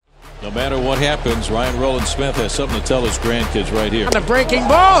No matter what happens, Ryan Rowland-Smith has something to tell his grandkids right here. On the breaking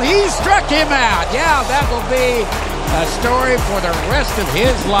ball, he struck him out. Yeah, that will be a story for the rest of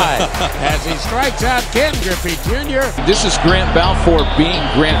his life as he strikes out Ken Griffey Jr. This is Grant Balfour being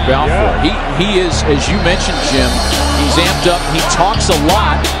Grant Balfour. Yeah. He is, as you mentioned, Jim, he's amped up. He talks a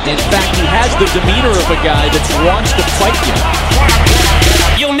lot. In fact, he has the demeanor of a guy that wants to fight you.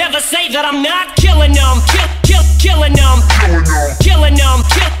 You'll never say that I'm not killing them. Killing them. Killing them.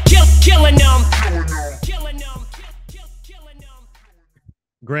 Killing them.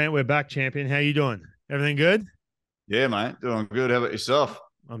 Grant, we're back, champion. How you doing? Everything good? Yeah, mate. Doing good. How about yourself?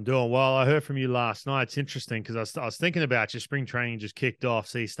 I'm doing well. I heard from you last night. It's interesting because I was thinking about your spring training just kicked off.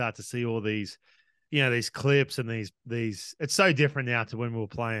 So you start to see all these, these clips and these. It's so different now to when we were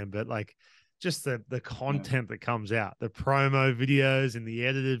playing, but like just the content that comes out, the promo videos and the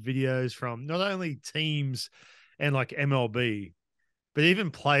edited videos from not only teams and like MLB, but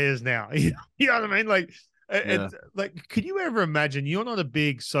even players now. You know what I mean? Like, it's like, could you ever imagine? You're not a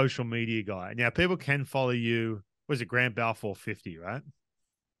big social media guy. Now, people can follow you. Was it Grant Balfour 50, right?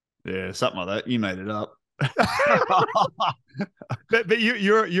 Yeah, something like that. You made it up. but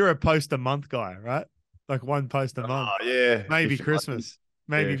you're a post a month guy, right? Like one post a month. Oh yeah, maybe Christmas,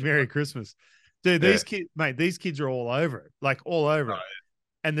 maybe Merry Christmas, dude. These kids, mate. These kids are all over it, like all over it.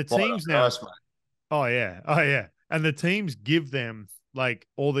 And the teams now. Nice, oh yeah, and the teams give them like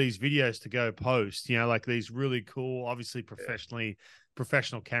all these videos to go post. Like these really cool, obviously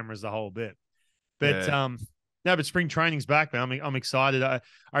professional cameras, the whole bit. But no, but spring training's back, man. I'm excited. I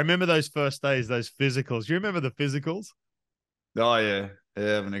remember those first days, those physicals. You remember the physicals? Oh yeah,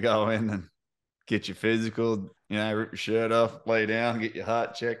 having to go in and get your physical. Rip your shirt off, lay down, get your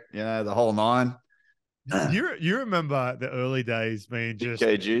heart checked. The whole nine. You remember the early days, man? Just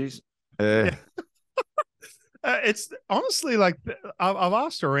kgs. Yeah. It's honestly like I've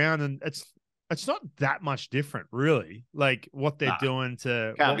asked around, and it's not that much different, really. Like what they're doing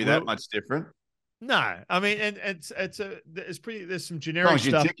to can't be that much different. No, I mean, and it's pretty. There's some generic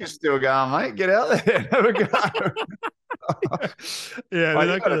stuff. Your ticket's still going, mate. Get out there, have a go. Yeah,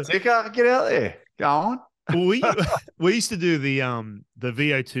 you got a ticket. Get out there. Go on. Well, we used to do the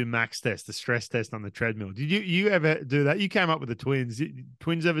VO2 max test, the stress test on the treadmill. Did you ever do that? You came up with the twins.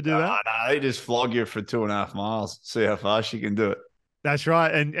 Twins ever do that? No, they just flog you for 2.5 miles. See how fast you can do it. That's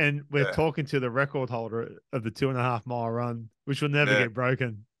right. And we're talking to the record holder of the 2.5 mile run, which will never get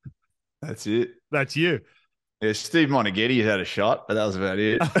broken. That's it. That's you. Yeah, Steve Monaghetti had a shot, but that was about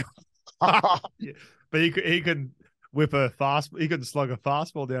it. Yeah. But he couldn't whip a fast. He couldn't slug a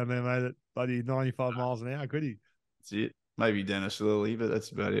fastball down there, mate, at bloody 95 miles an hour, could he? That's it. Maybe Dennis Lilly, but that's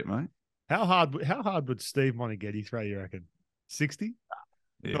about it, mate. How hard would Steve Monaghetti throw, you reckon? 60?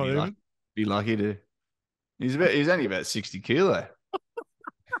 Yeah, be lucky to. He's only about 60 kilo.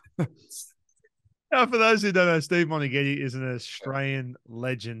 Now, for those who don't know, Steve Monaghetti is an Australian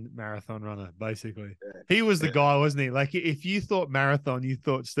legend marathon runner, basically. He was the guy, wasn't he? Like, if you thought marathon, you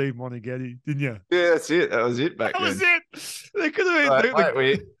thought Steve Monaghetti, didn't you? Yeah, that's it. That was it back then. That was it. They could have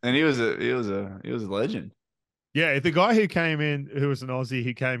been. And he was a legend. Yeah, the guy who came in, who was an Aussie,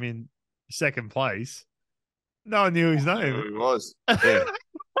 who came in second place, no one knew his name. He was. Yeah.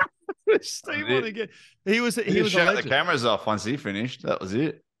 Steve Monaghetti. He was shut the cameras off once he finished. That was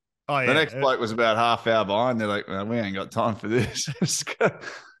it. Oh, yeah. The next bloke was about half hour behind. They're like, well, we ain't got time for this.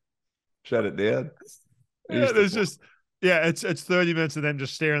 Shut it down. Yeah, it's 30 minutes of them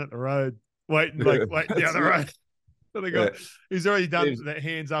just staring at the road, waiting down the road. So they got, he's already done the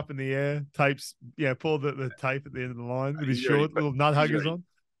hands up in the air, tapes, pull the tape at the end of the line with his short little nut huggers on.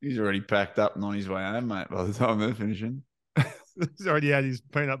 He's already packed up and on his way home, mate, by the time they're finishing. He's already had his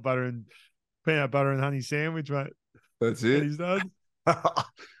peanut butter and honey sandwich, mate. That's it. He's done.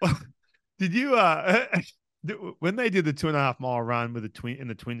 Did you when they did the 2.5 mile run with in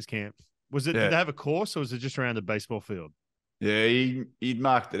the Twins camp, did they have a course or was it just around a baseball field? Yeah, he'd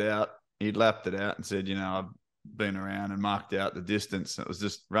marked it out. He'd lapped it out and said, I've been around and marked out the distance. It was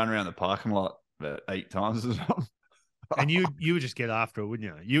just run around the parking lot about 8 times or something. And you would just get after it,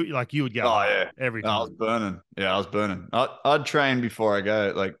 wouldn't you? You would go every time. I was burning. Yeah, I was burning. I'd train before I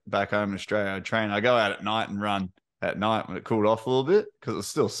go, like back home in Australia. I'd train. I go out at night and run at night when it cooled off a little bit because it's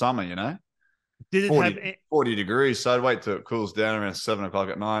still summer, Did it 40 degrees, so I'd wait till it cools down around 7 o'clock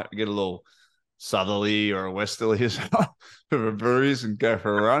at night, get a little southerly or a westerly or something of a breeze and go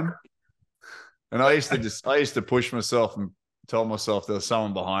for a run. And I used to push myself and tell myself there was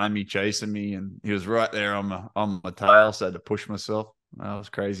someone behind me chasing me, and he was right there on my tail, so I had to push myself. I was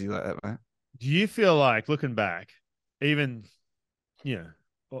crazy like that, man. Do you feel like, looking back, even,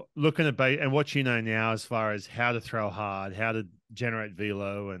 looking at and what you know now as far as how to throw hard, how to generate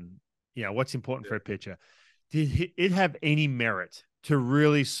velo and what's important for a pitcher. Did it have any merit to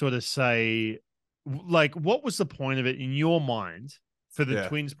really sort of say, like, what was the point of it in your mind for the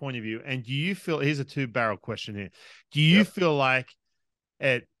Twins' point of view? And do you feel, here's a two-barrel question here. Do you feel like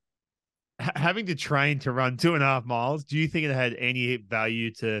having to train to run 2.5 miles, do you think it had any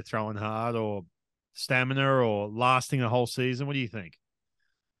value to throwing hard or stamina or lasting a whole season? What do you think?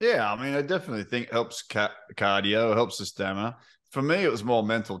 Yeah, I mean, I definitely think it helps cardio, helps the stamina. For me, it was more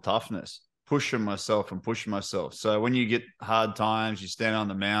mental toughness, pushing myself. So when you get hard times, you stand on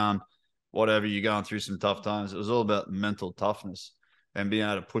the mound, whatever, you're going through some tough times, it was all about mental toughness and being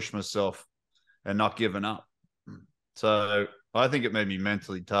able to push myself and not giving up. So I think it made me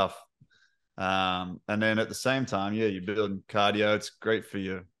mentally tough. And then at the same time, you're building cardio. It's great for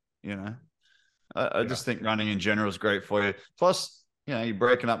you, I just think running in general is great for you. Plus, you're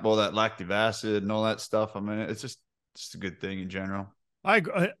breaking up all that lactic acid and all that stuff. I mean, it's just a good thing in general.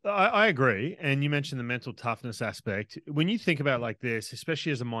 I agree. And you mentioned the mental toughness aspect. When you think about it like this,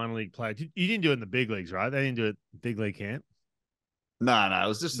 especially as a minor league player, you didn't do it in the big leagues, right? They didn't do it big league camp. No, it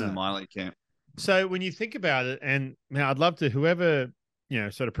was just in the minor league camp. So when you think about it, and man, I'd love to, whoever,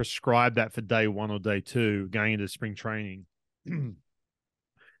 sort of prescribe that for day 1 or day 2 going into spring training.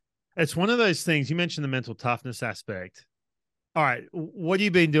 It's one of those things. You mentioned the mental toughness aspect. All right, what have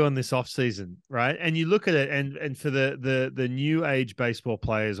you been doing this off season, right? And you look at it, and for the new age baseball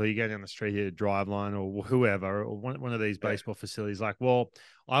players, or you go down the street here, Driveline or whoever, or one of these baseball facilities, like, well,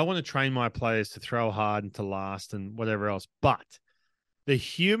 I want to train my players to throw hard and to last and whatever else. But the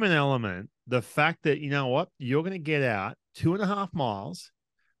human element, the fact that, you're going to get out 2.5 miles,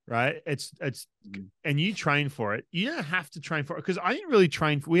 right? And you train for it. You don't have to train for it, because I didn't really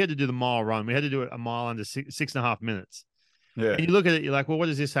train. We had to do the mile run. We had to do it a mile under 6.5 minutes. Yeah. And you look at it, you're like, well, what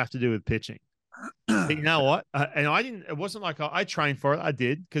does this have to do with pitching? But you know what? And I didn't, it wasn't like I trained for it. I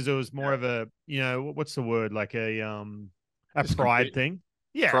did, because it was more of a, what's the word? Like a pride thing.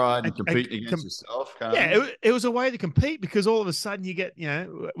 Yeah. Pride and competing against yourself. It was a way to compete, because all of a sudden you get,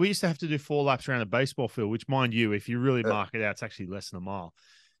 we used to have to do 4 laps around a baseball field, which, mind you, if you really mark it out, it's actually less than a mile.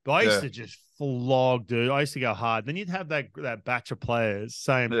 But I used to just flog, dude. I used to go hard. Then you'd have that batch of players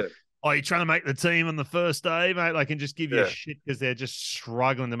saying, oh, you're trying to make the team on the first day, mate? Like, and just give you a shit because they're just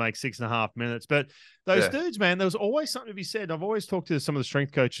struggling to make 6.5 minutes. But those dudes, man, there was always something to be said. I've always talked to some of the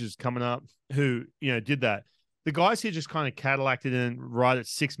strength coaches coming up who, did that. The guys who just kind of Cadillaced in right at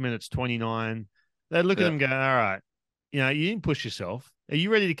 6 minutes 29, they'd look at them and go, all right, you didn't push yourself. Are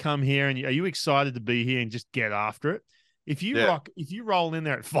you ready to come here? And are you excited to be here and just get after it? If you roll in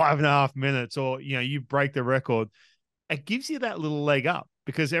there at 5.5 minutes, or, you break the record, it gives you that little leg up.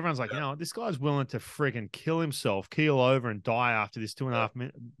 Because everyone's like, this guy's willing to friggin' kill himself, keel over and die after this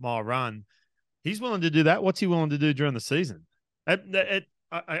 2.5 mile run. He's willing to do that. What's he willing to do during the season? Again,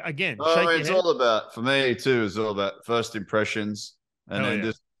 it's all about, for me too, it's all about first impressions. And then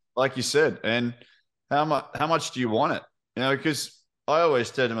just, like you said, and how much do you want it? Because I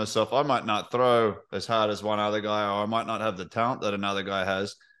always said to myself, I might not throw as hard as one other guy, or I might not have the talent that another guy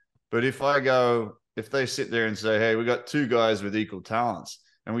has. But if they sit there and say, hey, we got 2 guys with equal talents,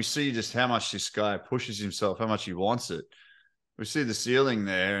 and we see just how much this guy pushes himself, how much he wants it, we see the ceiling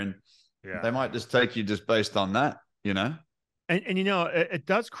there, and they might just take you just based on that, And it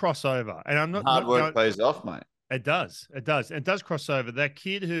does cross over. And I'm not hard work pays off, mate. It does. It does cross over. That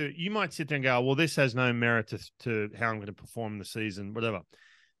kid who you might sit there and go, well, this has no merit to how I'm going to perform in the season, whatever.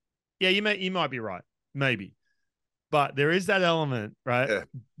 Yeah, you might be right. Maybe. But there is that element, right,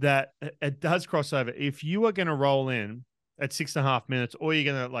 that it does cross over. If you are going to roll in at 6.5 minutes, or you're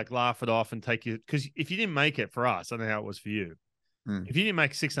going to like laugh it off and take you, because if you didn't make it for us, I don't know how it was for you. If you didn't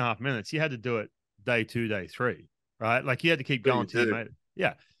make 6.5 minutes, you had to do it day 2, day 3, right? Like you had to keep going till you made it.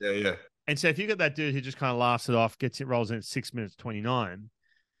 Yeah. Yeah. And so if you got that dude who just kind of laughs it off, rolls in at 6 minutes 29,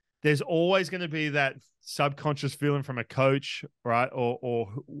 there's always going to be that subconscious feeling from a coach, right,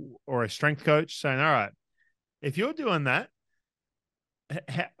 or a strength coach saying, all right, if you're doing that,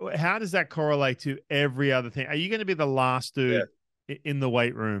 how does that correlate to every other thing? Are you going to be the last dude in the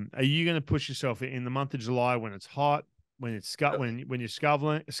weight room? Are you going to push yourself in the month of July when it's hot, when it's when you're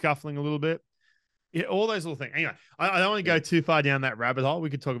scuffling a little bit? Yeah, all those little things. Anyway, I don't want to go too far down that rabbit hole. We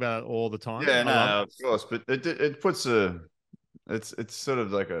could talk about it all the time. Yeah, no, of course, but it puts it's sort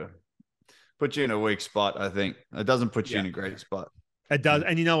of like puts you in a weak spot. I think it doesn't put you in a great spot. It does.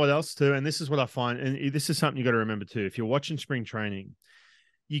 And you know what else too? And this is what I find, and this is something you got to remember too. If you're watching spring training,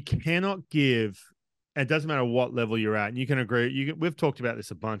 you cannot give, it doesn't matter what level you're at, and you can agree. We've talked about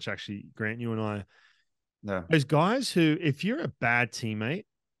this a bunch, actually, Grant, you and I. No. There's guys who, if you're a bad teammate,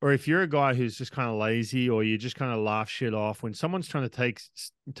 or if you're a guy who's just kind of lazy, or you just kind of laugh shit off when someone's trying to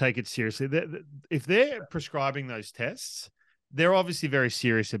take it seriously, if they're prescribing those tests, they're obviously very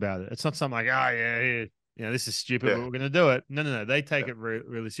serious about it. It's not something like, oh yeah, this is stupid, but we're going to do it. No. They take it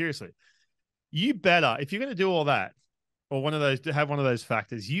really seriously. You better, if you're going to do all that, or have one of those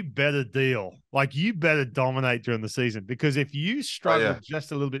factors, you better deal. Like, you better dominate during the season, because if you struggle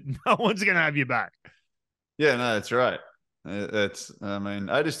just a little bit, no one's going to have you back. Yeah, no, that's right. I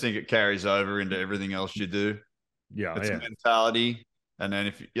just think it carries over into everything else you do. Yeah, it's a mentality. And then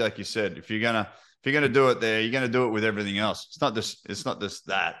if, like you said, if you're gonna do it there, you're gonna do it with everything else. It's not just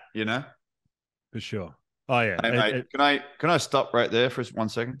that, For sure. Oh yeah. Hey, mate, can I stop right there for 1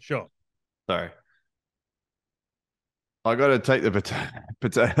 second? Sure. Sorry. I got to take the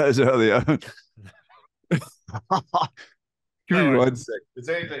potatoes out of the oven. Give me 1 sec. It's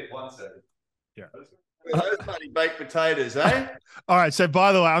only take 1 second. Yeah. Those bloody baked potatoes, eh? All right. So,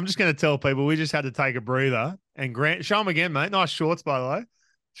 by the way, I'm just going to tell people we just had to take a breather. And Grant, show them again, mate. Nice shorts, by the way.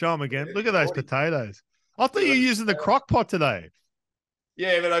 Show them again. Look at those potatoes. I thought you were using the crock pot today.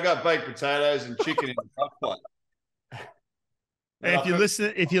 Yeah, but I got baked potatoes and chicken in the crock pot. And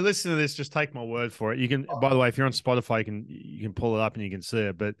if you listen to this, just take my word for it. You can. By the way, if you're on Spotify, you can pull it up and you can see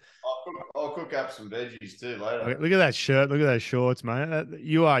it. But I'll cook up some veggies too later. Okay, look at that shirt. Look at those shorts, mate.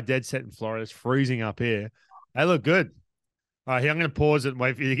 You are dead set in Florida. It's freezing up here. They look good. All right, here, I'm going to pause it and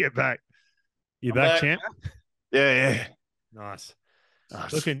wait for you to get back. You back, champ? Yeah. Nice.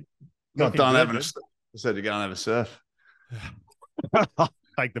 Looking done having I said to go and have a surf.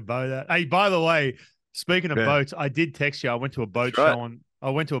 Take the boat out. Hey, by the way, speaking of boats, I did text you. I went to a boat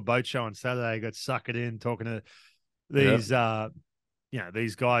show on Saturday. I got suckered in talking to these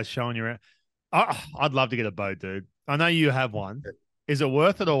these guys showing you around. I'd love to get a boat, dude. I know you have one. Is it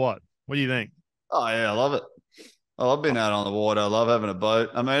worth it or what? What do you think? Oh yeah, I love it. Oh, I've been out on the water. I love having a boat.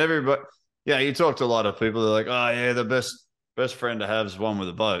 I mean, everybody. Yeah, you talk to a lot of people. They're like, oh yeah, the best friend to have is one with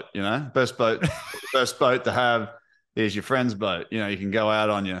a boat. Best boat to have is your friend's boat. You can go out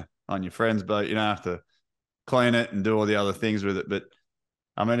on your friend's boat. You don't have to clean it and do all the other things with it. But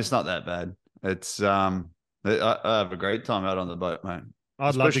I mean, it's not that bad. It's I have a great time out on the boat, mate.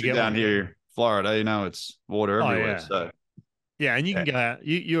 I'd love to get down here, Florida. It's water everywhere. So yeah, and you can go out.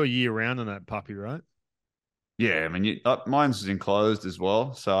 You're year round on that puppy, right? Yeah, I mean, mine's enclosed as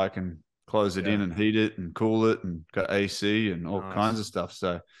well, so I can close it in and heat it and cool it, and got AC and all kinds of stuff.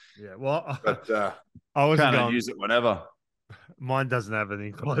 So yeah, well, but I was kind of use it whenever. Mine doesn't have an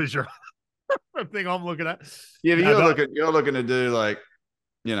enclosure. The thing I'm looking at. Yeah, but you're looking to do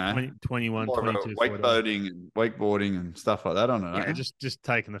 21, 22, wakeboarding and stuff like that on it. Yeah, just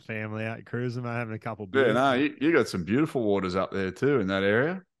taking the family out cruising, having a couple beers. Yeah, no, you got some beautiful waters up there too in that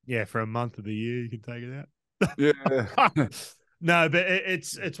area. Yeah, for a month of the year you can take it out. Yeah. No, but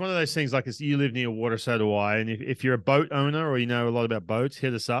it's one of those things, like, you live near water, so do I. And if you're a boat owner or you know a lot about boats,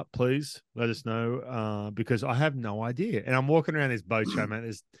 hit us up, please. Let us know, because I have no idea. And I'm walking around this boat show, man.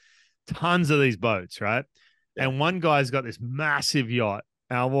 There's tons of these boats, right? Yeah. And one guy's got this massive yacht.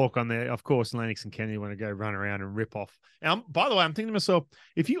 And I'll walk on there. Of course, Lennox and Kennedy want to go run around and rip off. And by the way, I'm thinking to myself,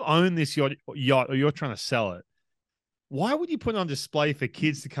 if you own this yacht or you're trying to sell it, why would you put it on display for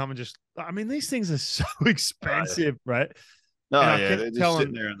kids to come and just? I mean, these things are so expensive, right? No, yeah, they're just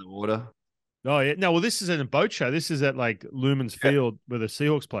sitting there in the water. Oh yeah, no. Well, this is in a boat show. This is at Lumen's Field where the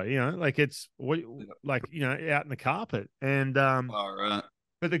Seahawks play. Out in the carpet. And right.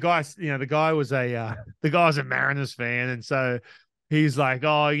 But the guy was a Mariners fan, and so he's like,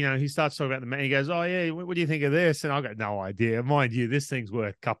 he starts talking about the man. He goes, oh yeah, what do you think of this? And I got no idea. Mind you, this thing's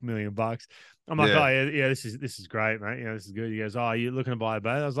worth a couple $1 million. I'm like, oh yeah, this is great, mate. This is good. He goes, oh, you looking to buy a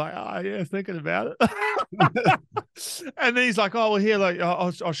boat? I was like, oh yeah, thinking about it. And then he's like, oh well, here,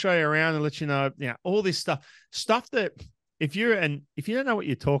 I'll show you around and let you know, all this stuff that if you don't know what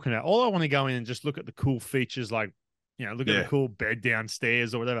you're talking about, all I want to go in and just look at the cool features, look at the cool bed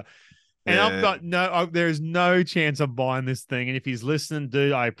downstairs or whatever. And I've got there is no chance of buying this thing. And if he's listening,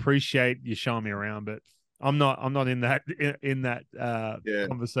 dude, I appreciate you showing me around, but I'm not in that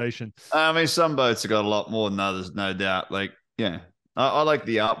conversation. I mean, some boats have got a lot more than others, no doubt. I like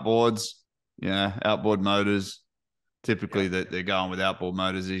the outboards, outboard motors. Typically that they're going with outboard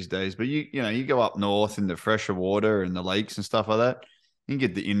motors these days. But you go up north in the fresher water and the lakes and stuff like that. You can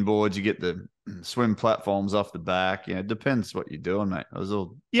get the inboards, you get the swim platforms off the back. It depends what you're doing, mate.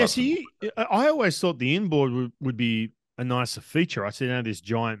 I always thought the inboard would be a nicer feature. I said, this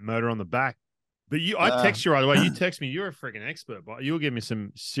giant motor on the back. But I text you right away. You text me. You're a freaking expert, but you'll give me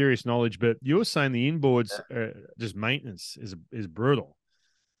some serious knowledge. But you were saying the inboards, just maintenance is brutal.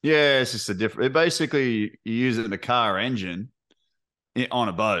 Yeah, it's just basically you use it in a car engine, on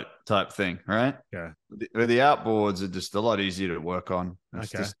a boat type thing, right? Yeah. The outboards are just a lot easier to work on.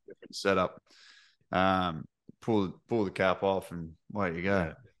 It's Okay. just a different setup. Pull the cap off and away you go.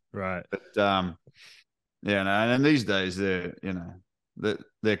 Yeah. Right. But yeah, no, and these days they're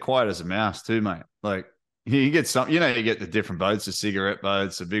quiet as a mouse too, mate. Like you get you get the different boats, the cigarette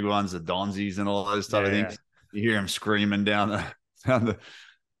boats, the big ones, the Donzies, and all those type of things. You hear them screaming down the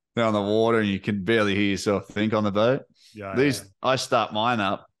water, and you can barely hear yourself think on the boat. Yeah. I start mine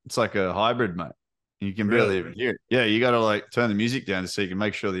up. It's like a hybrid, mate. You can barely even hear it. Yeah, you got to like turn the music down so you can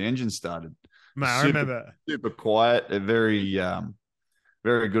make sure the engine's started. Mate, I remember super quiet. They're very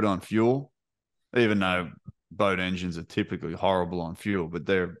very good on fuel, even though boat engines are typically horrible on fuel, but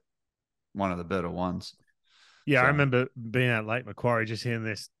they're one of the better ones. Yeah, so. I remember being at Lake Macquarie, just hearing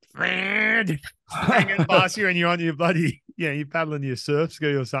this hanging past you, and you're on your bloody, you're paddling your surf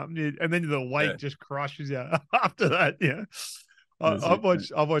ski or something, and then the wake just crushes you after that. Yeah, I've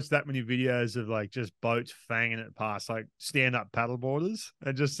watched that many videos of like just boats fanging it past like stand up paddle boarders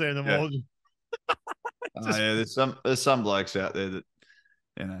and just seeing them all. There's some blokes out there that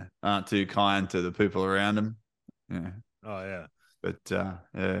aren't too kind to the people around them. Yeah. Oh yeah. But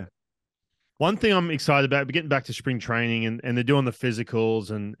yeah. One thing I'm excited about, we're getting back to spring training and they're doing the physicals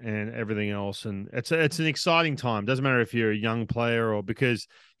and everything else. And it's an exciting time. Doesn't matter if you're a young player or because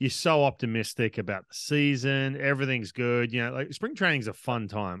you're so optimistic about the season, everything's good. Like spring training is a fun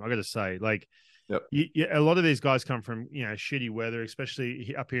time. I got to say, like, yep. A lot of these guys come from, shitty weather,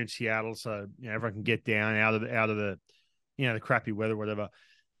 especially up here in Seattle. So, everyone can get down out of the, the crappy weather, whatever.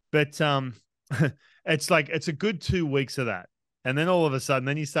 But it's a good 2 weeks of that. And then all of a sudden,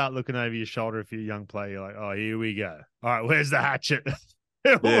 then you start looking over your shoulder if you're a young player. You're like, oh, here we go. All right, where's the hatchet?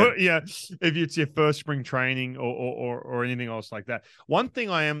 Yeah. If it's your first spring training or anything else like that. One thing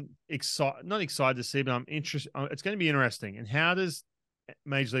I am not excited to see, but I'm interested. It's going to be interesting. And how does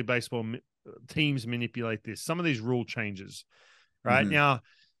Major League Baseball teams manipulate this? Some of these rule changes, right? Mm-hmm. Now,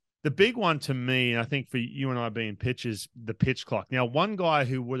 the big one to me, I think for you and I being pitchers, the pitch clock. Now, one guy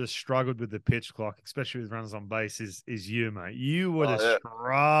who would have struggled with the pitch clock, especially with runners on base, is you, mate. You would have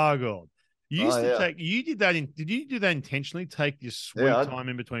struggled. You used to take. You did that. Did you do that intentionally? Take your sweet time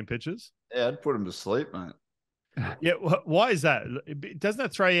in between pitches. Yeah, I'd put him to sleep, mate. Yeah. Why is that? Doesn't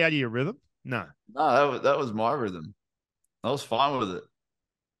that throw you out of your rhythm? No. No, that was my rhythm. I was fine with it.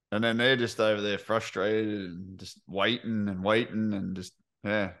 And then they're just over there frustrated and just waiting and just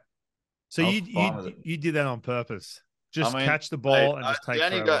So you did that on purpose. Just catch the ball and just take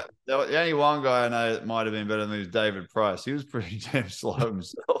it. The only one guy I know that might have been better than me was David Price. He was pretty damn slow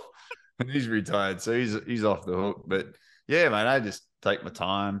himself. And he's retired, so he's off the hook. But yeah, man, I just take my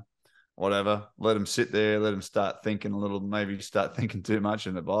time, whatever. Let him sit there, let him start thinking a little, maybe start thinking too much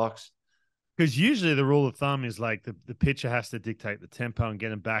in the box. Because usually the rule of thumb is like the pitcher has to dictate the tempo and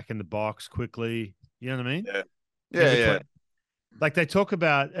get him back in the box quickly. You know what I mean? Yeah. Like they talk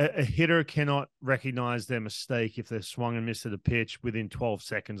about a hitter cannot recognize their mistake if they've swung and missed at a pitch within 12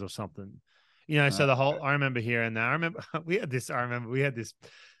 seconds or something. So I remember hearing that. We had this,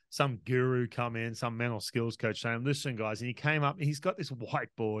 some guru come in, some mental skills coach saying, listen, guys, and he came up and he's got this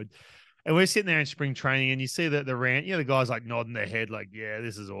whiteboard and we're sitting there in spring training and you see that the rant, the guys like nodding their head like, yeah,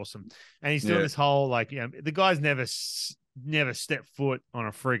 this is awesome. And he's doing this whole, like, the guy's never stepped foot on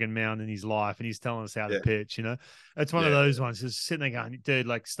a friggin' mound in his life and he's telling us how to pitch. It's one of those ones just sitting there going, dude,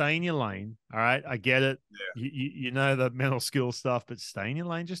 like stay in your lane. All right, I get it. You know the mental skill stuff, but stay in your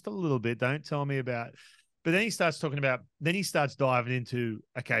lane just a little bit. Don't tell me about. But then he starts diving into,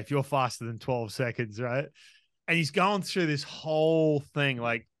 okay, if you're faster than 12 seconds, right? And he's going through this whole thing,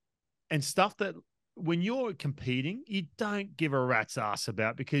 like, and stuff that when you're competing, you don't give a rat's ass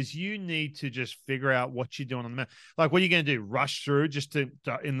about because you need to just figure out what you're doing on the mound. Like, what are you going to do? Rush through just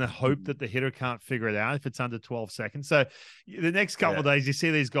in the hope that the hitter can't figure it out if it's under 12 seconds. So the next couple of days, you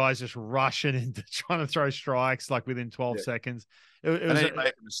see these guys just rushing into trying to throw strikes like within 12 seconds. And then you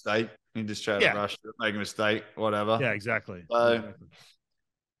make a mistake. You just try to rush it, make a mistake, whatever. Yeah, exactly. So,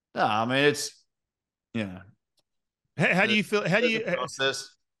 no, I mean, it's, How do you feel? How do you process?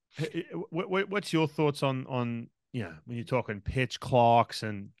 What's your thoughts on when you're talking pitch clocks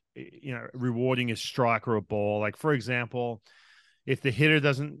and rewarding a strike or a ball? Like, for example, if the hitter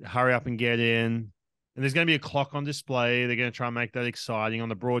doesn't hurry up and get in, and there's going to be a clock on display, they're going to try and make that exciting. On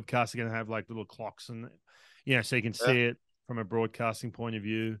the broadcast, they're going to have like little clocks and so you can see it from a broadcasting point of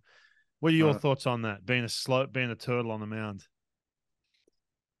view. What are your thoughts on that? Being a turtle on the mound.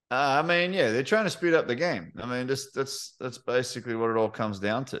 I mean, they're trying to speed up the game. I mean, that's basically what it all comes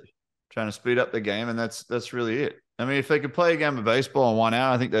down to. Trying to speed up the game, and that's really it. I mean, if they could play a game of baseball in 1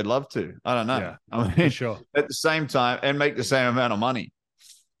 hour, I think they'd love to. I don't know. Yeah, I mean, for sure. At the same time, and make the same amount of money,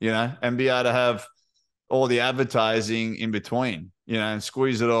 and be able to have all the advertising in between, and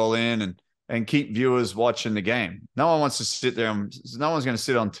squeeze it all in and keep viewers watching the game. No one wants to sit there. No one's going to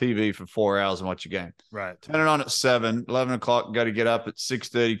sit on TV for 4 hours and watch a game. Right. Turn it on at 7, 11 o'clock, got to get up at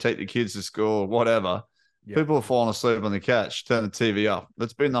 6:30, take the kids to school, whatever. Yeah. People are falling asleep on the couch, turn the TV off.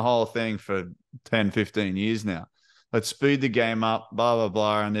 That's been the whole thing for 10, 15 years now. Let's speed the game up, blah, blah,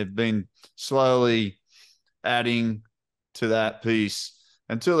 blah. And they've been slowly adding to that piece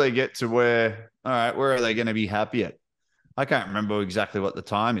until they get to where are they going to be happy at? I can't remember exactly what the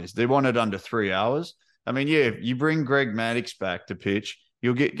time is. They want it under 3 hours. I mean, yeah, if you bring Greg Maddux back to pitch,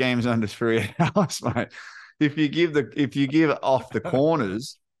 you'll get games under 3 hours, mate. If you give off the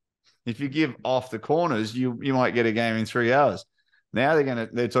corners, you might get a game in 3 hours. Now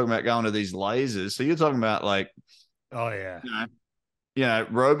they're talking about going to these lasers. So you're talking about like, oh yeah,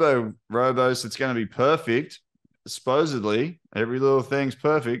 robos. It's going to be perfect. Supposedly, every little thing's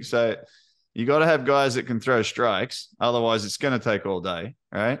perfect. So you got to have guys that can throw strikes. Otherwise, it's going to take all day,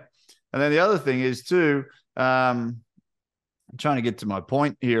 right? And then the other thing is too. I'm trying to get to my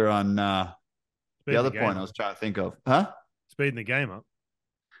point here on the other point I was trying to think of. Speeding the game up.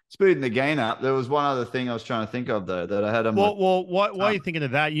 Speeding the game up. There was one other thing I was trying to think of though that I had on. Why are you thinking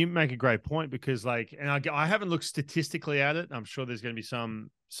of that? You make a great point because, and I haven't looked statistically at it. I'm sure there's going to be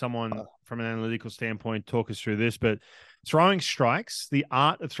someone from an analytical standpoint talk us through this, but throwing strikes, the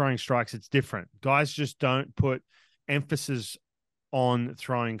art of throwing strikes, it's different. Guys just don't put emphasis on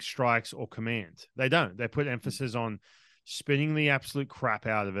throwing strikes or command. They don't. They put emphasis on spinning the absolute crap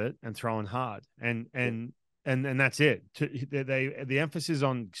out of it and throwing hard, and that's it. The emphasis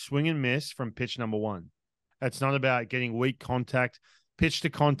on swing and miss from pitch number one. That's not about getting weak contact. Pitch to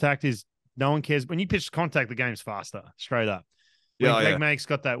contact is no one cares. When you pitch to contact, the game's faster, straight up. Greg Maddux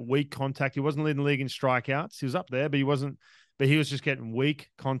got that weak contact. He wasn't leading the league in strikeouts. He was up there, but he wasn't. But he was just getting weak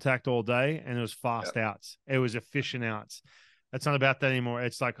contact all day, and it was fast outs. It was efficient outs. It's not about that anymore.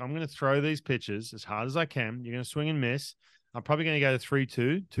 It's like, I'm going to throw these pitches as hard as I can. You're going to swing and miss. I'm probably going to go to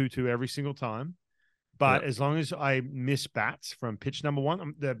 3-2, 2-2 every single time. But as long as I miss bats from pitch number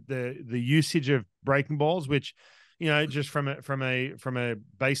one, the usage of breaking balls, which, just from a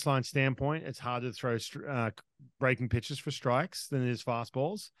baseline standpoint, it's harder to throw breaking pitches for strikes than it is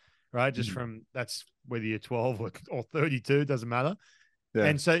fastballs, right? Just from that's whether you're 12 or 32, doesn't matter. Yeah.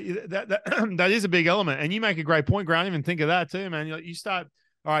 And so that is a big element. And you make a great point, Grant. Even think of that too, man. You start.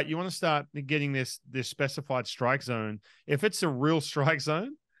 All right, you want to start getting this specified strike zone. If it's a real strike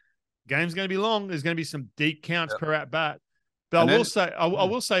zone, game's going to be long. There's going to be some deep counts per at bat. But I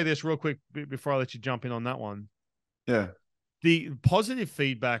will say this real quick before I let you jump in on that one. Yeah. The positive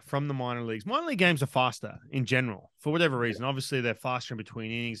feedback from the minor leagues. Minor league games are faster in general for whatever reason. Obviously, they're faster in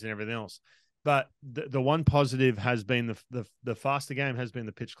between innings and everything else. But the one positive has been the faster game has been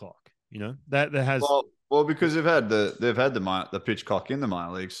the pitch clock. That has well because they've had the pitch clock in the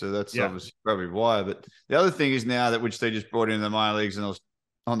minor leagues, so that's obviously probably why. But the other thing is now that which they just brought in the minor leagues, and I was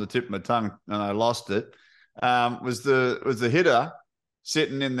on the tip of my tongue and I lost it, was the hitter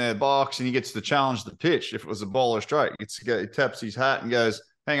sitting in their box and he gets to challenge the pitch. If it was a ball or strike, he taps his hat and goes,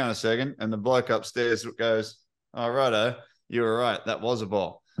 hang on a second. And the bloke upstairs goes, oh, righto, you were right. That was a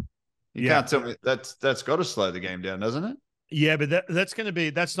ball. You can't tell me that's got to slow the game down, doesn't it? Yeah, but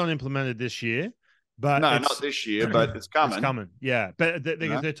that's not implemented this year. But no, not this year, but it's coming. It's coming. Yeah. But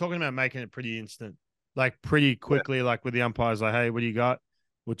they're talking about making it pretty instant, like pretty quickly, like with the umpires, like, hey, what do you got?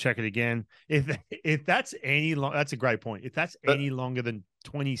 We'll check it again. If that's any long, that's a great point. If that's any longer than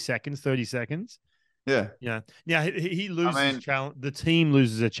 20 seconds, 30 seconds. Yeah. Yeah. Now he loses challenge. The team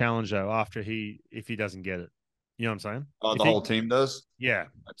loses a challenge though if he doesn't get it. You know what I'm saying? Oh, the whole team does? Yeah. Okay.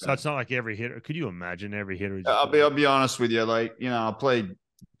 So it's not like every hitter. Could you imagine every hitter? I'll be honest with you. Like, I played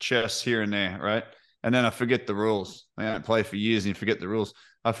chess here and there, right? And then I forget the rules. I don't play for years and you forget the rules.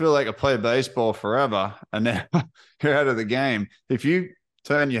 I feel like I play baseball forever and then you're out of the game. If you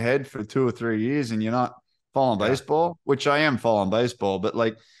turn your head for 2 or 3 years and you're not following baseball, which I am following baseball, but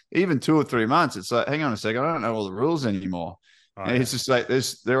like even 2 or 3 months, it's like, hang on a second, I don't know all the rules anymore. It's just like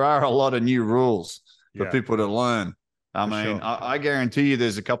there are a lot of new rules for people to learn. I guarantee you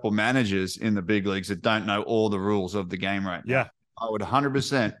there's a couple managers in the big leagues that don't know all the rules of the game right now. I would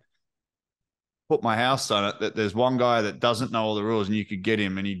 100% put my house on it that there's one guy that doesn't know all the rules and you could get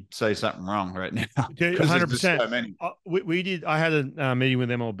him and he'd say something wrong right now. 100%. So many. We did. I had a meeting with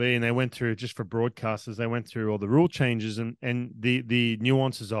MLB and they went through, just for broadcasters, they went through all the rule changes and the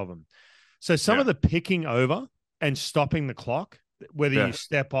nuances of them. So some of the picking over and stopping the clock, whether you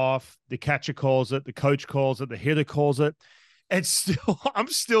step off, the catcher calls it, the coach calls it, the hitter calls it. It's still, I'm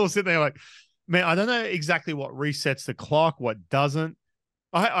still sitting there like, man, I don't know exactly what resets the clock, what doesn't.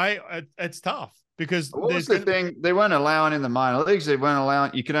 It's tough because what was the thing? They weren't allowing in the minor leagues. They weren't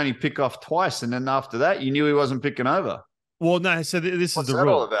allowing. You could only pick off twice, and then after that, you knew he wasn't picking over. Well, no. So this What's is the that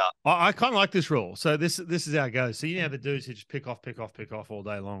rule. all about? I kind of like this rule. So this is how it goes. So you know the dudes who just pick off all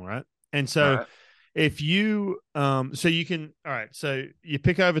day long, right? And so if you so you can so you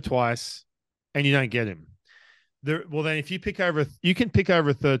pick over twice, and you don't get him. Then if you pick over, you can pick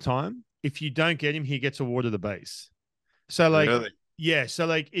over a third time. If you don't get him, he gets awarded the base. So like. Really? Yeah, so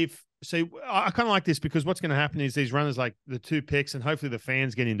like I kind of like this because what's going to happen is these runners like the 2 picks and hopefully the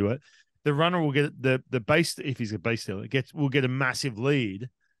fans get into it. The runner will get the base if he's a base stealer will get a massive lead,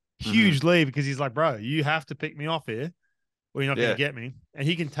 huge lead because he's like, bro, you have to pick me off here, or you're not going to get me, and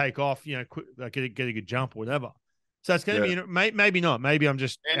he can take off, quick, like get a good jump or whatever. So it's going to be maybe not, maybe I'm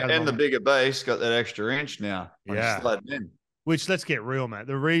just and the bigger base got that extra inch now. Sliding in. Which let's get real, Matt.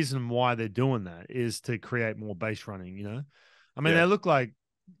 The reason why they're doing that is to create more base running. I mean, they look like.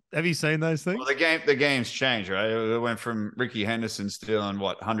 Have you seen those things? Well, the game's changed, right? It went from Ricky Henderson stealing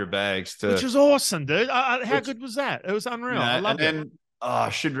 100 bags to, which was awesome, dude. How good was that? It was unreal. I loved it. And then I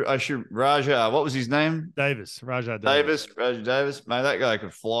should Raja. What was his name? Raja Davis. Man, that guy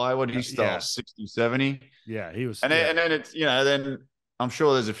could fly. What did he start? 60, 70? Yeah, he was. And then it's then I'm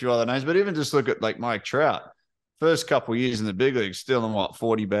sure there's a few other names, but even just look at like Mike Trout. First couple of years in the big league, stealing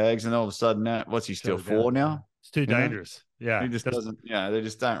 40 bags, and all of a sudden now, what's he still 4 now? It's too dangerous. Yeah, he just doesn't. They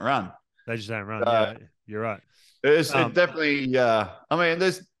just don't run. They just don't run. Yeah, you're right. It definitely. I mean,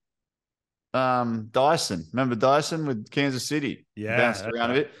 there's Dyson. Remember Dyson with Kansas City? Yeah, bounced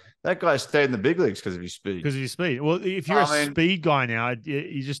around a bit. That guy stayed in the big leagues because of his speed. Because of his speed. Well, if you're a speed guy now,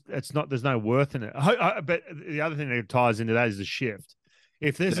 you just it's not. There's no worth in it. But the other thing that ties into that is the shift.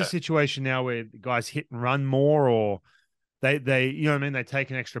 If there's a situation now where the guys hit and run more, or they they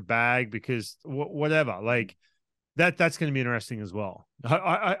take an extra bag because whatever, like. That's going to be interesting as well.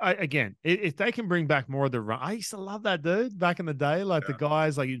 Again, if they can bring back more of the run, I used to love that, dude, back in the day. Like the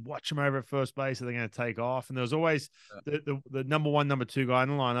guys, like you'd watch them over at first base, and they're going to take off, and there was always the number 1, number 2 guy in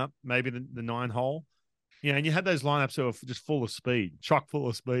the lineup, maybe the 9 hole, and you had those lineups that were just full of speed, chock full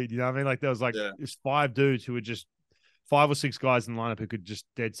of speed. You know what I mean? Like there was like there's 5 dudes who were just 5 or 6 guys in the lineup who could just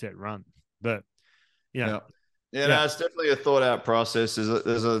dead set run, but no, it's definitely a thought out process.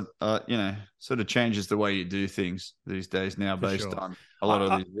 There's a sort of changes the way you do things these days now based on a lot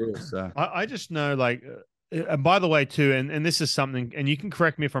of these rules. So I just know, like, and by the way too, and this is something, and you can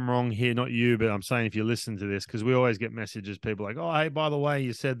correct me if I'm wrong here, not you, but I'm saying if you listen to this, because we always get messages, people like, oh, hey, by the way,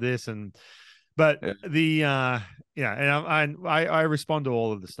 you said this, but the and I respond to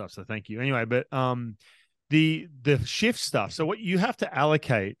all of the stuff, so thank you anyway. But the shift stuff. So what you have to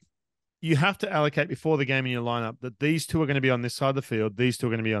allocate. You have to allocate before the game in your lineup that these 2 are going to be on this side of the field. These 2 are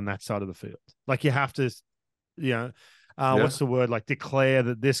going to be on that side of the field. Like you have to, what's the word? Like declare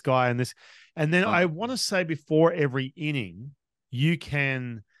that this guy and this. And then I want to say before every inning, you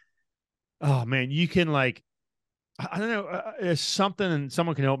can like, I don't know, there's something, and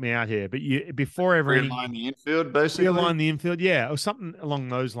someone can help me out here, but before every realign the infield, basically. Realign the infield. Yeah. Or something along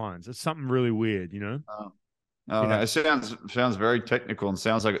those lines. It's something really weird, It sounds very technical and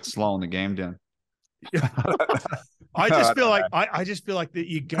sounds like it's slowing the game down. I just feel like that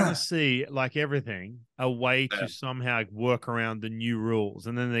you're gonna see, like everything, a way to somehow work around the new rules,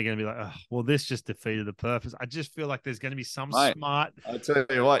 and then they're gonna be like, oh, well, this just defeated the purpose. I just feel like there's gonna be some smart. I tell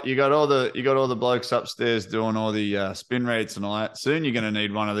you what, you got all the blokes upstairs doing all the spin rates and all that. Soon you're gonna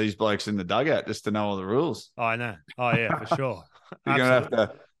need one of these blokes in the dugout just to know all the rules. Oh, I know. Oh yeah, for sure. You're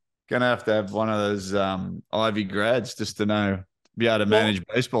gonna have to have one of those Ivy grads just to be able to manage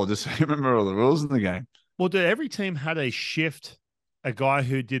baseball, just so you remember all the rules in the game. Well, dude, every team had a guy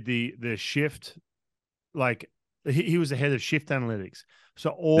who did the shift, like he was the head of shift analytics. So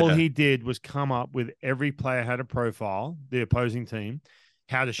all he did was come up with every player had a profile, the opposing team,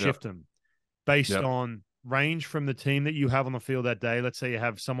 how to shift them based on range from the team that you have on the field that day. Let's say you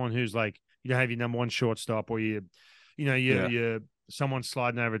have someone who's like, you have your number 1 shortstop, or you're someone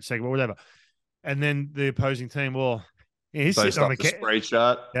sliding over at second, or whatever. And then the opposing team, he's sitting on the spray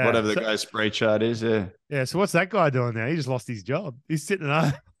chart, whatever the guy's spray chart is. Yeah. Yeah. So what's that guy doing now? He just lost his job. He's sitting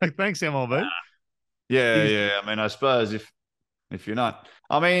there like, thanks, MLB. Yeah. I mean, I suppose if you're not,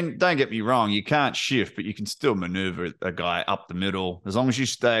 I mean, don't get me wrong, you can't shift, but you can still maneuver a guy up the middle as long as you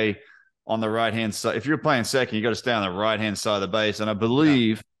stay on the right hand side. If you're playing second, you got to stay on the right hand side of the base. And I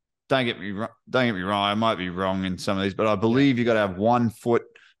believe. Don't get me wrong. I might be wrong in some of these, but I believe you got to have 1 foot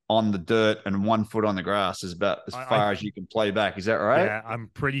on the dirt and 1 foot on the grass is about as far as you can play back. Is that right? Yeah, I'm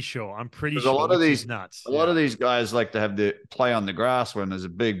pretty sure. A lot of these nuts. A lot of these guys like to have the play on the grass when there's a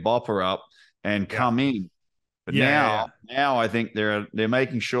big bopper up and come in. But now I think they're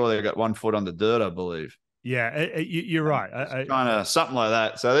making sure they've got 1 foot on the dirt, I believe. Yeah, you're right. Kind of something like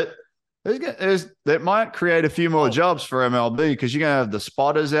that. So that might create a few more jobs for MLB because you're going to have the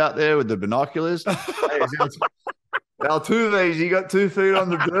spotters out there with the binoculars. Altuve's, you got 2 feet on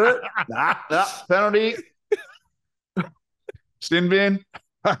the dirt. Nah, penalty. Sin bin.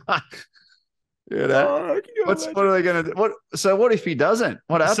 What are they going to do? So what if he doesn't?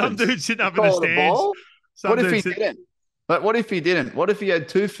 What happens? Some dude sitting up in the stands. What if he didn't? But what if he didn't? What if he had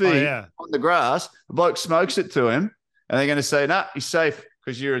 2 feet on the grass? The bloke smokes it to him, and they're going to say, "Nah, he's safe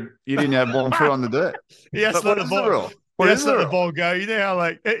because you didn't have 1 foot on the dirt." Yes, let the ball. Yes, let the ball go. You know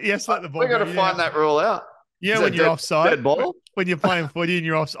how yes, let the ball. We got to find that rule out. Yeah, when you're offside, dead ball? When you're playing footy and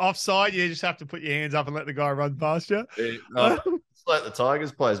you're offside, you just have to put your hands up and let the guy run past you. It's like the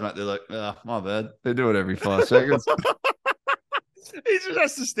Tigers players, mate. They're like, my bad. They do it every 5 seconds. He just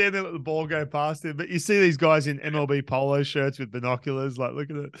has to stand there and let the ball go past him. But you see these guys in MLB polo shirts with binoculars, like look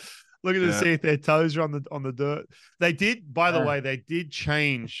at it to see if their toes are on the dirt. They did, by the way, they did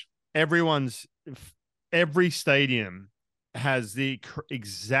change every stadium has the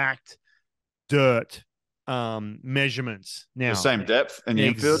exact dirt measurements now. The same depth in the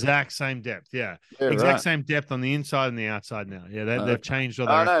infield? Exact same depth, yeah. Exact same depth on the inside and the outside now. Yeah, they've changed all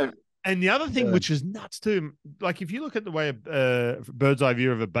that. I know. And the other thing, which is nuts too, like if you look at the way a bird's eye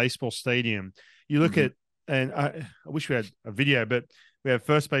view of a baseball stadium, you look at, and I wish we had a video, but we have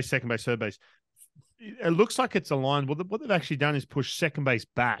first base, second base, third base. It looks like it's aligned. Well, what they've actually done is push second base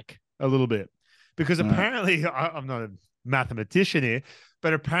back a little bit because apparently, I'm not a mathematician here,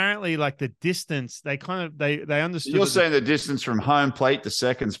 but apparently like the distance, they understood. You're saying the distance from home plate to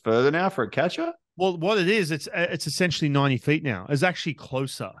second's further now for a catcher? Well, what it is, it's essentially 90 feet now. It's actually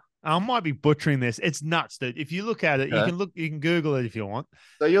closer. I might be butchering this. It's nuts, dude. If you look at it, you can Google it if you want.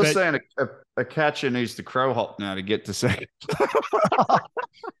 So you're saying a catcher needs to crow hop now to get to second?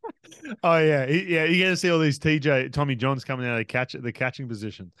 Oh yeah, you're going to see all these Tommy Johns coming out of the catching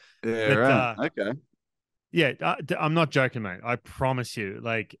position. Yeah, right. Okay. Yeah, I'm not joking, mate. I promise you.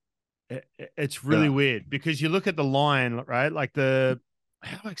 Like, it's really weird because you look at the line, right? Like how do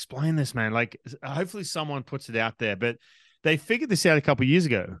I explain this, man? Like, hopefully someone puts it out there, but they figured this out a couple of years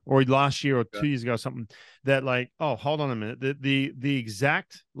ago, or last year, or 2 years ago, or something. That like, oh, hold on a minute, the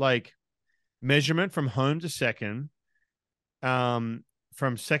exact like measurement from home to second,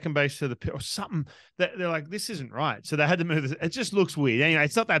 from second base to the pit, or something. That they're like, this isn't right, so they had to move this. It just looks weird. Anyway,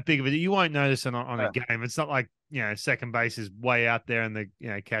 it's not that big of it. You won't notice it on a game. It's not like second base is way out there and the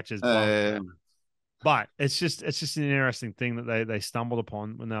catches. But it's just an interesting thing that they stumbled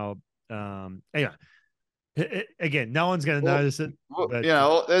upon when they were anyway. Again, no one's going to notice it. But,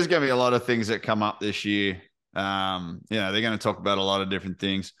 there's going to be a lot of things that come up this year. They're going to talk about a lot of different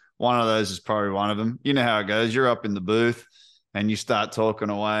things. One of those is probably one of them. You know how it goes. You're up in the booth and you start talking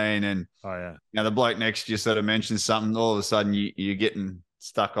away, and then the bloke next to you sort of mentions something. All of a sudden, you're getting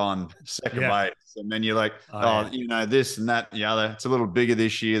stuck on second base, and then you're like, this and that, and the other. It's a little bigger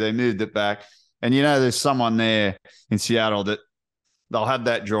this year. They moved it back, and there's someone there in Seattle that they'll have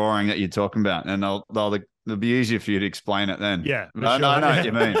that drawing that you're talking about, and it'll be easier for you to explain it then. Yeah. I know what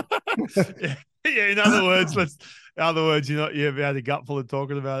you mean. In other words, you're not you had a gut full of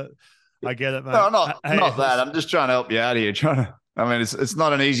talking about it. I get it, man. No, not that. I'm just trying to help you out here. It's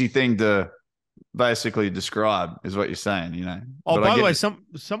not an easy thing to basically describe, is what you're saying, Oh, by the way,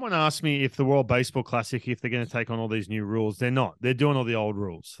 someone asked me if the World Baseball Classic, if they're going to take on all these new rules. They're not. They're doing all the old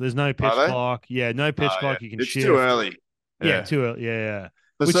rules. There's no pitch clock. Yeah, no pitch clock. You can It's too early. Yeah, too early. Yeah.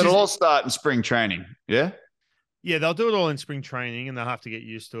 So it'll all start in spring training, yeah? Yeah, they'll do it all in spring training, and they'll have to get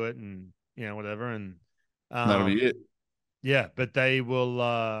used to it and, whatever. And that'll be it. Yeah, but they will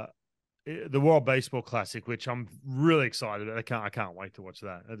the World Baseball Classic, which I'm really excited about. I can't wait to watch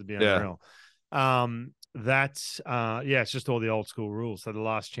that. That'd be unreal. It's just all the old school rules. So the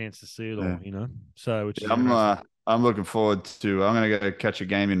last chance to see it all, So which I'm looking forward to. I'm going to go catch a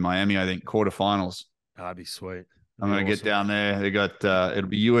game in Miami, I think, quarterfinals. That'd be sweet. I'm going to get down there. They got it'll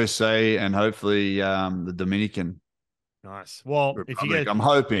be USA and hopefully the Dominican. Nice. Well, Republic. I'm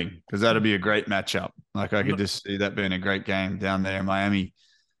hoping, because that'd be a great matchup. Like I could just see that being a great game down there in Miami.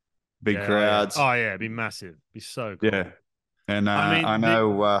 Big crowds. Oh yeah, it'd be massive. It'd be so cool. Yeah. And I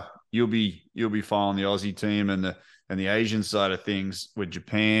know you'll be following the Aussie team and the Asian side of things with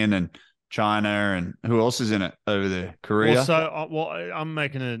Japan and China, and who else is in it over there? Korea. I'm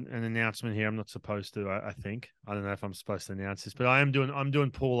making an announcement here. I'm not supposed to. I think I don't know if I'm supposed to announce this, but I'm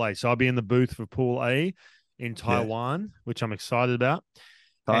doing Pool A. So I'll be in the booth for Pool A in Taiwan, which I'm excited about.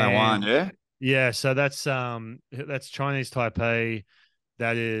 Taiwan, yeah. So that's Chinese Taipei.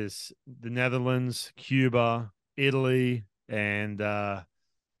 That is the Netherlands, Cuba, Italy, and I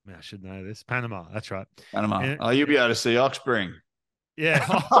should know this. Panama. That's right. Panama. You'll be able to see Oxspring. Yeah.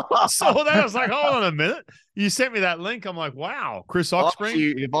 I saw that. I was like, hold on a minute. You sent me that link. I'm like, wow, Chris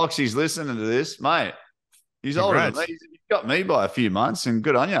Oxspring. If Oxy's listening to this, mate, he's older than me. He's got me by a few months, and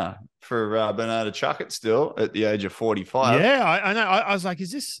good on you for being able to chuck it still at the age of 45. Yeah, I know. I was like,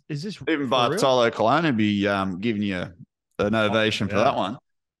 is this even Bartolo Colon would be giving you an ovation for that one.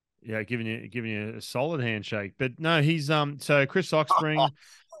 Yeah, giving you a solid handshake. But no, he's so Chris Oxspring.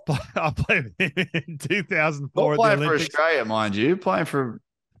 I played with him in 2004. Not playing for Australia, mind you, playing for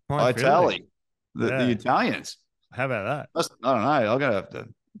Italy, the Italians. How about that? I don't know. I'm gonna have to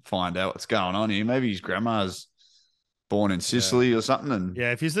find out what's going on here. Maybe his grandma's born in Sicily or something. And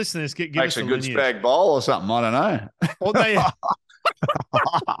if he's listening, give makes us a good spag bowl or something. I don't know. Well,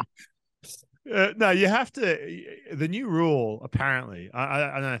 no, you have to. The new rule, apparently,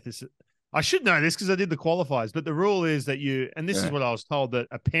 I don't know if this. I should know this because I did the qualifiers, but the rule is that this is what I was told, that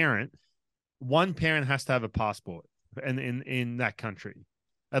one parent has to have a passport in that country,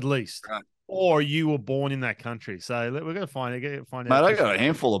 at least, right. Or you were born in that country. So we're going to find out. Mate, I got a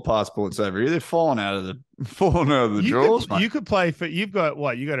handful of passports over here. They're falling out of the drawers. You could play for. You've got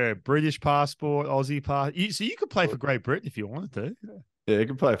what? You got a British passport, Aussie passport. So you could play for Great Britain if you wanted to. Yeah, you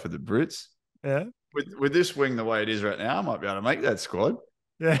could play for the Brits. Yeah. With this wing the way it is right now, I might be able to make that squad.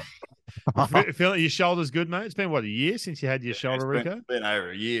 Yeah. Feel like your shoulder's good, mate? It's been, a year since you had your shoulder, Rico? It's been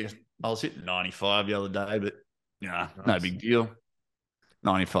over a year. I was hitting 95 the other day, but, nice. No big deal.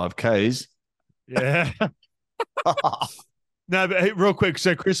 95 Ks. Yeah. No, but hey, real quick.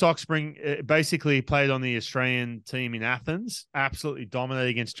 So Chris Oxspring basically played on the Australian team in Athens, absolutely dominated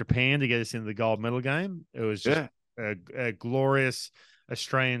against Japan to get us into the gold medal game. It was just a glorious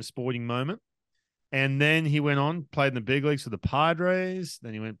Australian sporting moment. And then he went on, played in the big leagues for the Padres.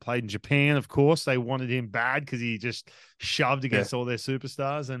 Then he played in Japan, of course. They wanted him bad because he just shoved against all their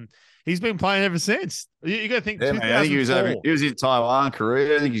superstars. And he's been playing ever since. You got to think, I think he was in Taiwan,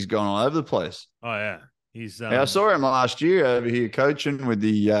 Korea. I think he's gone all over the place. Oh, yeah. He's I saw him last year over here coaching with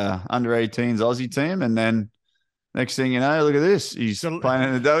the under-18s Aussie team. And then next thing you know, look at this. He's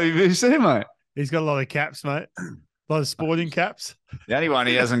playing in the WBC, mate. He's got a lot of caps, mate. A lot of sporting caps. The only one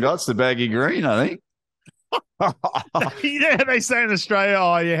he hasn't got's the baggy green, I think. Yeah, they say in Australia,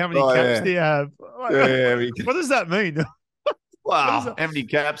 how many caps do you have? What does that mean? Wow, how many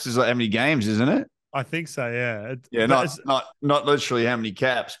caps is like how many games, isn't it? I think so, yeah. Not literally how many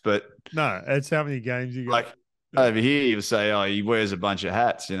caps, but no, it's how many games you got. Like over here, you would say, he wears a bunch of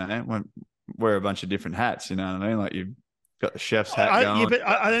hats, wear a bunch of different hats, you know what I mean? Like you've got the chef's hat going. Yeah, but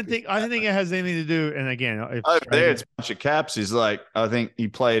I don't think it has anything to do. And again, over there, it's a bunch of caps. Is like I think he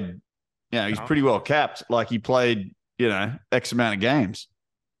played. He's pretty well capped. Like he played, X amount of games.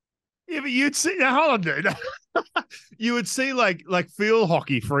 Yeah, but you'd see. Now, hold on, dude. You would see like field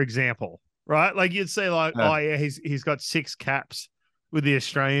hockey, for example, right? Like you'd say he's got 6 caps with the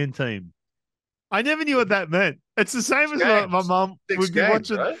Australian team. I never knew what that meant. It's the same as my mum would be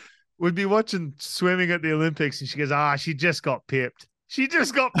watching. Right? Would be watching swimming at the Olympics, and she goes, she just got pipped. She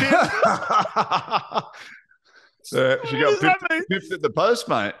just got pipped. She got pipped at the post,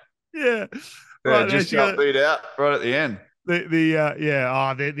 mate. Yeah. Right, just got beat out right at the end.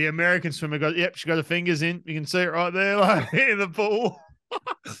 The American swimmer she got her fingers in. You can see it right there, like in the pool.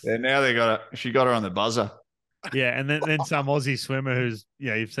 Yeah, now she got her on the buzzer. Yeah, and then some Aussie swimmer who's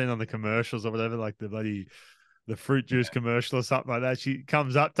you've seen on the commercials or whatever, like the fruit juice commercial or something like that. She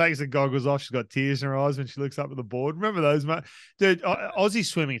comes up, takes the goggles off. She's got tears in her eyes when she looks up at the board. Remember those, mate? Dude, Aussie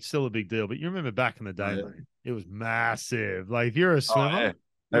swimming, it's still a big deal. But you remember back in the day, mate, it was massive. Like if you're a swimmer,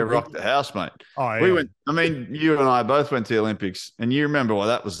 they rocked the house, mate. Oh, yeah. You and I both went to the Olympics, and you remember what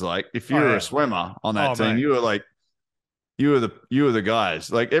that was like. If you were a swimmer on that team, mate. you were the guys.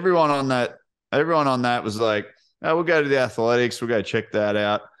 Like everyone on that was like, we'll go to the athletics, we'll go check that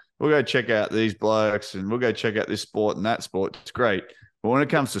out. We'll go check out these blokes and we'll go check out this sport and that sport. It's great. But when it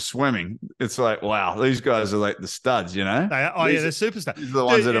comes to swimming, it's like, wow, these guys are like the studs, they're superstars. These are the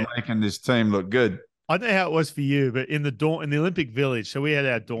ones that are making this team look good. I don't know how it was for you, but in the Olympic Village, so we had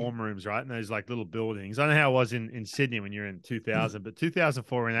our dorm rooms, right? And those like little buildings. I don't know how it was in Sydney when you're in 2000, but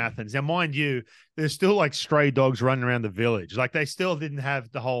 2004 in Athens. Now, mind you, there's still like stray dogs running around the village. Like they still didn't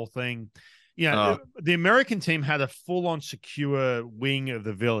have the whole thing. the American team had a full-on secure wing of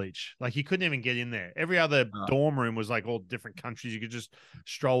the village. Like you couldn't even get in there. Every other dorm room was like all different countries. You could just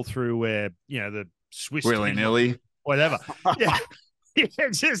stroll through where, the Swiss willy-nilly, whatever. Yeah.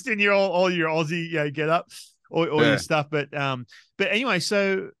 Just in your all your Aussie get up, all your stuff. But anyway,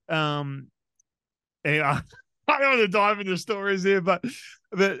 so anyway, I don't want to dive into stories here, but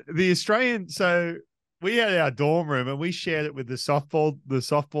the Australian, so we had our dorm room and we shared it with the softball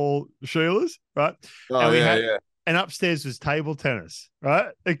Sheilas, right? And upstairs was table tennis, right?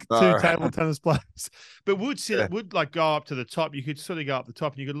 Like two table tennis players. But would like go up to the top. You could sort of go up the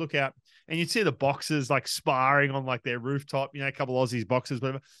top and you could look out and you'd see the boxers like sparring on like their rooftop, a couple of Aussies boxers,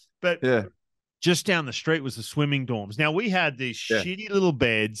 whatever. But just down the street was the swimming dorms. Now we had these shitty little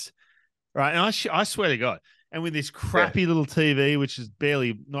beds, right? And I swear to God, and with this crappy little TV, which is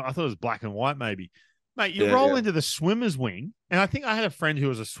barely, I thought it was black and white maybe. Mate, you roll into the swimmer's wing, and I think I had a friend who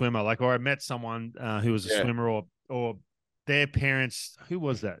was a swimmer, or I met someone who was a swimmer, or their parents. Who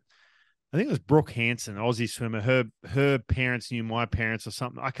was that? I think it was Brooke Hanson, Aussie swimmer. Her parents knew my parents or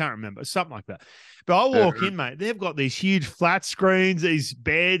something. I can't remember. Something like that. But I walk in, mate. They've got these huge flat screens, these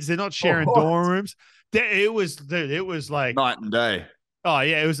beds. They're not sharing dorm rooms. It was like night and day. Oh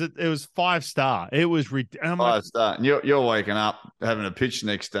yeah, it was 5-star. It was 5-star. And you're waking up having a pitch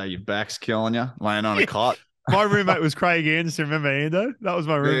next day. Your back's killing you, laying on a cot. My roommate was Craig Anderson. Remember Ando? That was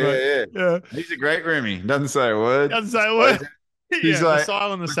my roommate. Yeah. He's a great roomie. Doesn't say a word. He's like the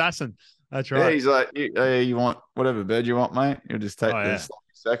silent assassin. That's right. Yeah, he's like, you want whatever bed you want, mate. You'll just take this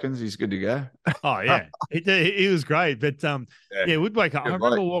seconds. He's good to go. Oh yeah, he was great. But we'd wake up.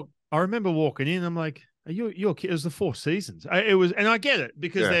 I remember walking in. I'm like, are you it was the Four Seasons. It was, and I get it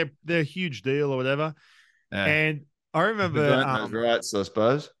because they're a huge deal or whatever. Yeah. And I remember those rights, I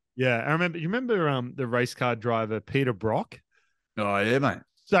suppose. Yeah, I remember. You remember the race car driver Peter Brock? Oh yeah, mate.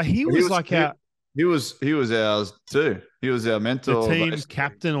 So he was like our. He was ours too. He was our mentor, the team's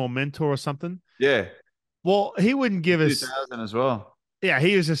captain or mentor or something. Yeah. Well, he wouldn't give us 2000 as well. Yeah,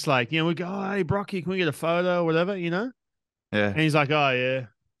 he was just like, we go, oh, hey Brocky, can we get a photo or whatever, Yeah. And he's like, oh yeah.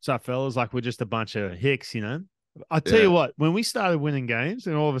 What's up, fellas? Like, we're just a bunch of hicks, I tell you what, when we started winning games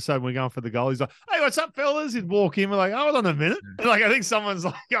and all of a sudden we're going for the goal, he's like, hey, what's up, fellas? He'd walk in. We're like, hold on a minute. And I think someone's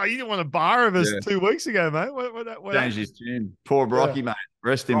like, oh, you didn't want to bar of us 2 weeks ago, mate. What changed his tune. Poor Brocky, mate.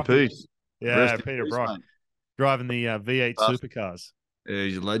 Rest in peace. Yeah, Peter Brock. Mate. Driving the V8 supercars. Yeah,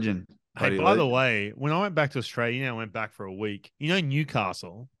 he's a legend. Hey, by the way, when I went back to Australia, I went back for a week.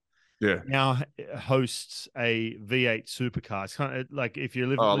 Newcastle now hosts a V8 supercar. It's kind of like if you're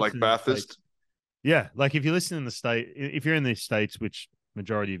living like Bathurst. Yeah, like if you listen in the state, if you're in the States, which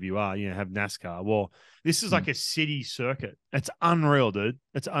majority of you are, have NASCAR. Well, this is like a city circuit. It's unreal, dude.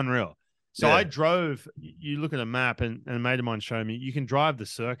 It's unreal. So I drove, you look at a map and a mate of mine showed me, you can drive the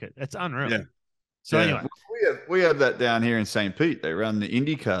circuit. It's unreal. Yeah. So anyway. We have that down here in St. Pete. They run the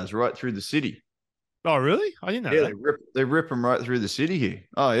Indy cars right through the city. Oh, really? I didn't know that. They rip them right through the city here.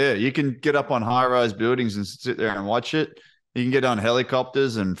 Oh, yeah. You can get up on high-rise buildings and sit there and watch it. You can get on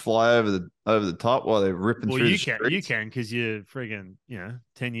helicopters and fly over the top while they're ripping through the streets. You can because you're friggin',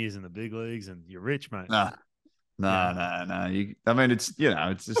 10 years in the big leagues and you're rich, mate. No. I mean, it's,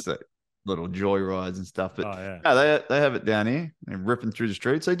 it's just a little joy rides and stuff. But they have it down here. They're ripping through the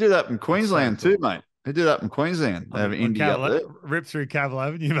streets. They do that in Queensland too, mate. They do that in Queensland. They have Indy up there. Rip through Cavill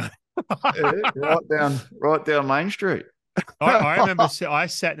Avenue, mate. right down Main Street. I remember I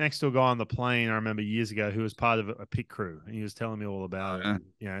sat next to a guy on the plane. I remember years ago who was part of a pit crew, and he was telling me all about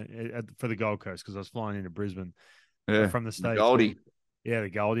it. For the Gold Coast because I was flying into Brisbane from the States. The Goldie, the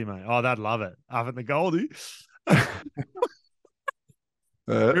Goldie, mate. Oh, they'd love it. Up at the Goldie,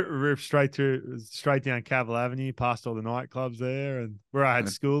 rip straight down Cavill Avenue, past all the nightclubs there, and where I had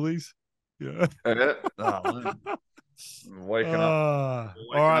schoolies. Yeah. Waking up.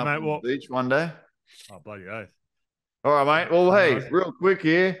 All right, mate. Well, beach one day. Oh, bloody oath. All right, mate. Well, hey, real quick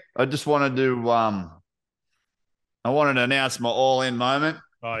here. I just wanted to announce my all-in moment.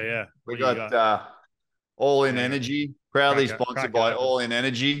 Oh yeah. We got All In Energy, proudly sponsored by All In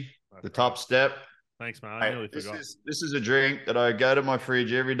Energy, the top step. Thanks, man. I nearly forgot. This is a drink that I go to my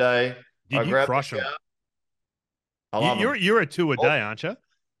fridge every day. Did you crush them? You're a 2 a day, aren't you?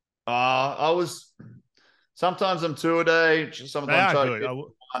 Sometimes I'm 2 a day. Sometimes I get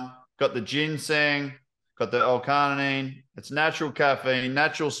one. Got the ginseng, got the L-carnitine. It's natural caffeine,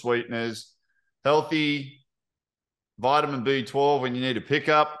 natural sweeteners, healthy vitamin B12 when you need a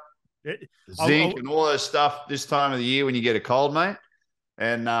pickup, zinc and all those stuff this time of the year when you get a cold, mate.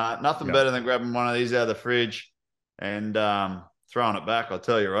 And nothing better than grabbing one of these out of the fridge and throwing it back, I'll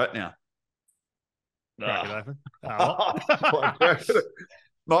tell you right now. Crack it open.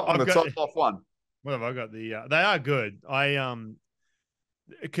 Not on I've the got- top off one. What have I got? They are good.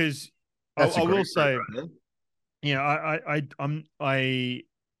 Because That's I a will great say, break, I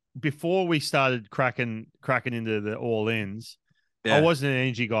before we started cracking into the all ins, yeah. I wasn't an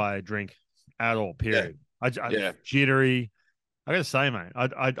energy guy. I drink at all. Period. Yeah. Jittery. I gotta say, mate,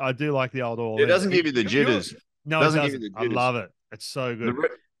 I do like the old all. It doesn't give you the jitters. No, Doesn't it give doesn't. you the I jitters. love it. It's so good.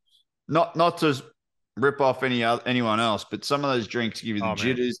 Not to rip off anyone else, but some of those drinks give you the Man.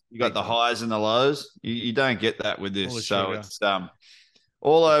 jitters. You got the highs and the lows. You don't get that with All the this. So sugar. it's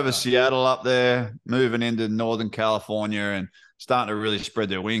all over Seattle up there, moving into Northern California and starting to really spread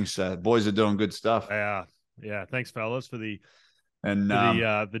their wings. So boys are doing good stuff. Yeah. Thanks, fellas, for the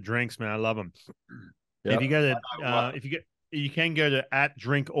drinks, man. I love them. Yep. If you go to you can go to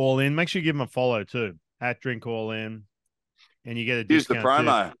 @DrinkAllIn. Make sure you give them a follow too. @DrinkAllIn, and you get a Use the discount.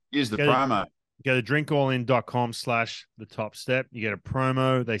 promo. Use the promo. Go to drinkallin.com/the-top step. You get a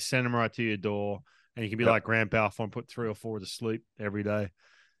promo. They send them right to your door, and you can be like Grant Balfour and put 3 or 4 to sleep every day.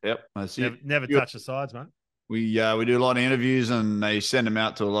 Yep, that's it. Never touch the sides, mate. We do a lot of interviews, and they send them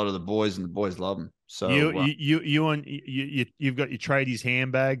out to a lot of the boys, and the boys love them. So you've got your tradies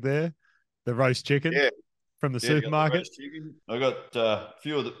handbag there, the roast chicken from the supermarket. I got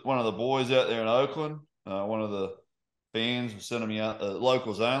one of the boys out there in Oakland. One of the fans was sending me out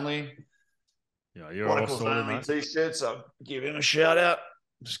locals only. Yeah, you're all locals sorted, only mate. T-shirts. I'll give him a shout out.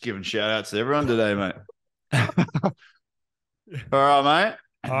 Just giving shout outs to everyone today, mate. All right, mate.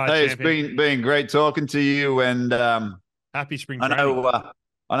 All right, Hey, champion. it's been great talking to you, and Happy spring I training. know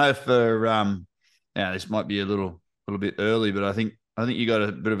for this might be a little bit early, but I think you got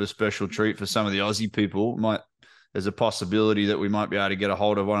a bit of a special treat for some of the Aussie people. There's a possibility that we might be able to get a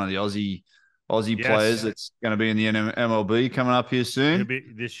hold of one of the Aussie players that's going to be in the MLB coming up here It'll soon. be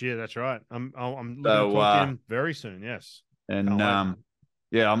this year. That's right. I'm looking to talk to him very soon. Yes. And Can't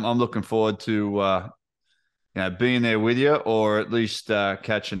wait. I'm looking forward to being there with you, or at least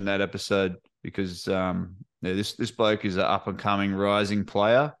catching that episode, because this bloke is an up and coming rising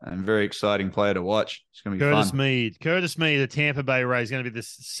player and very exciting player to watch. It's going to be Curtis fun. Mead, the Tampa Bay Rays, going to be the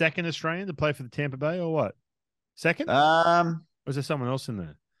second Australian to play for the Tampa Bay, or what? Second? Or is there someone else in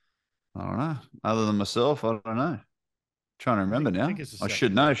there? I don't know. Other than myself, I don't know. Trying to remember now. think it's the I second.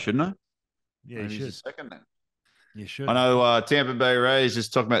 should know, shouldn't I? Yeah, Maybe you he's should. the second then. You should. I know Tampa Bay Rays,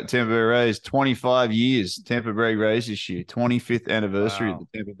 just talking about the Tampa Bay Rays, 25 years, Tampa Bay Rays this year, 25th anniversary of the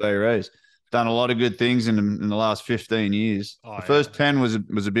Tampa Bay Rays. Done a lot of good things in the last 15 years. The first 10 was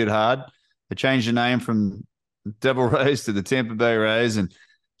a bit hard. They changed the name from Devil Rays to the Tampa Bay Rays, and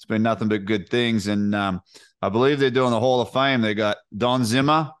it's been nothing but good things. And I believe they're doing the Hall of Fame. They got Don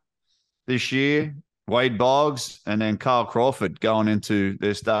Zimmer this year, Wade Boggs, and then Carl Crawford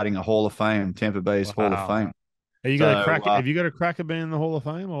they're starting a Hall of Fame, Tampa Bay's Hall of Fame. Have you got a crack at being in the Hall of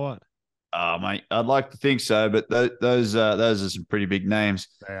Fame or what? Oh, mate, I'd like to think so, but those are some pretty big names.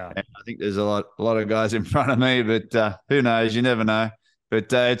 Yeah. And I think there's a lot of guys in front of me, but who knows? You never know.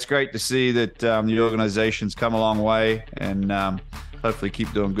 But it's great to see that the organization's come a long way, and hopefully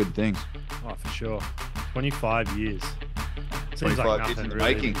keep doing good things. Oh, for sure. 25 years. Seems 25 like years nothing, in the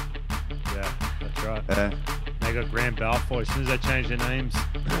really. making. Yeah, that's right. Yeah. They got Grant Balfour. As soon as they changed their names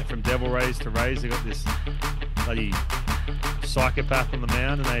from Devil Rays to Rays, they got this bloody psychopath on the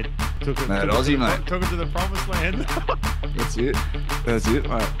mound, and they took it. Mad Aussie, mate. Took it to the promised land. That's it,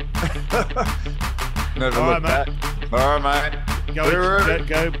 mate. Never All look right, back. All right, mate.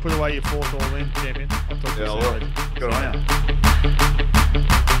 Go put away your fourth all in, champion. I'll talk to you Yeah, I soon. will. Good on you.